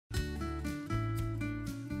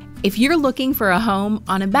If you're looking for a home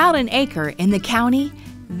on about an acre in the county,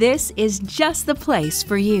 this is just the place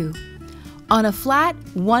for you. On a flat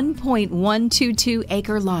 1.122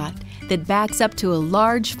 acre lot that backs up to a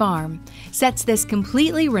large farm, sets this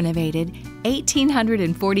completely renovated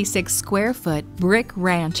 1,846 square foot brick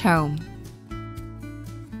ranch home.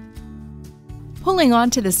 Pulling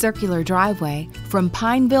onto the circular driveway from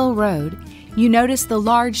Pineville Road, you notice the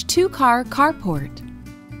large 2-car carport.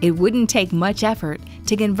 It wouldn't take much effort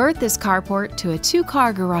to convert this carport to a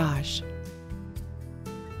 2-car garage.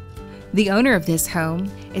 The owner of this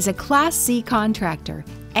home is a Class C contractor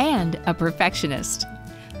and a perfectionist.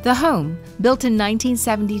 The home, built in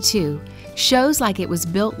 1972, shows like it was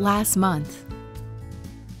built last month.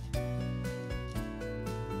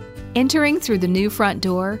 Entering through the new front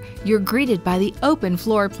door, you're greeted by the open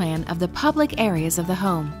floor plan of the public areas of the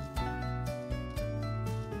home.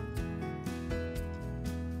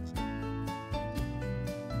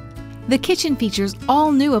 The kitchen features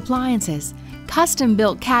all new appliances,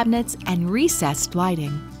 custom-built cabinets, and recessed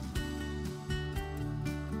lighting.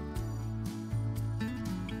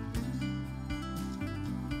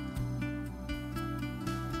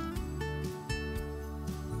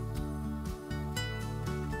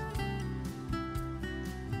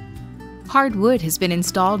 Hardwood has been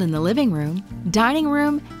installed in the living room, dining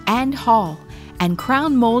room, and hall, and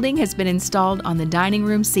crown molding has been installed on the dining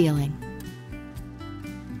room ceiling.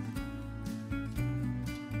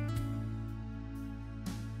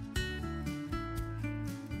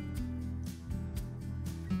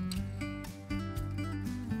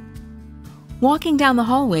 Walking down the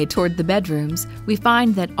hallway toward the bedrooms, we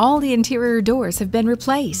find that all the interior doors have been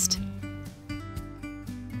replaced.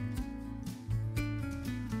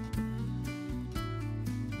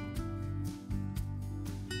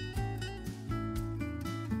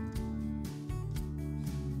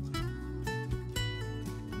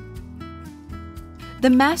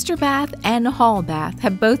 The master bath and hall bath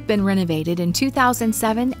have both been renovated in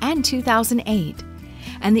 2007 and 2008.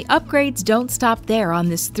 And the upgrades don't stop there on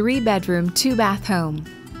this 3-bedroom, 2-bath home.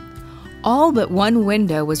 All but one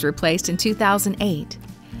window was replaced in 2008,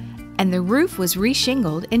 and the roof was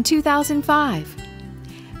reshingled in 2005.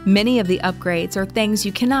 Many of the upgrades are things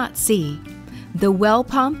you cannot see. The well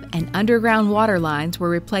pump and underground water lines were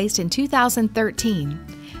replaced in 2013,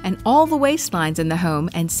 and all the waste lines in the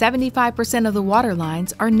home and 75% of the water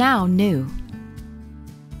lines are now new.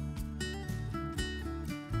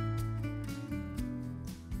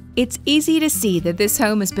 It's easy to see that this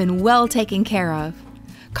home has been well taken care of.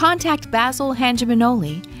 Contact Basil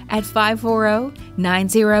Hangimanoli at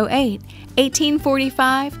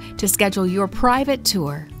 540-908-1845 to schedule your private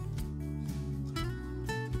tour.